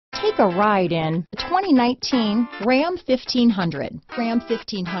Take a ride in the 2019 Ram 1500. Ram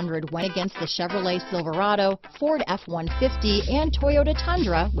 1500 went against the Chevrolet Silverado, Ford F-150, and Toyota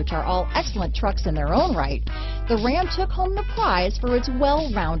Tundra, which are all excellent trucks in their own right. The Ram took home the prize for its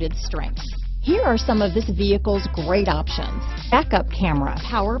well-rounded strengths. Here are some of this vehicle's great options: backup camera,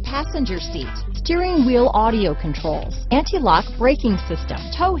 power passenger seat, steering wheel audio controls, anti-lock braking system,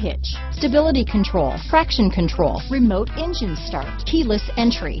 tow hitch, stability control, traction control, remote engine start, keyless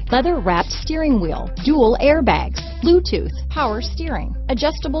entry, leather-wrapped steering wheel, dual airbags, Bluetooth, power steering,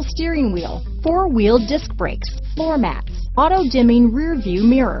 adjustable steering wheel, four-wheel disc brakes, floor mats, auto-dimming rear view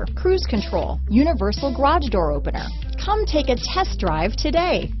mirror, cruise control, universal garage door opener. Come take a test drive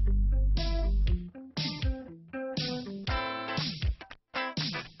today.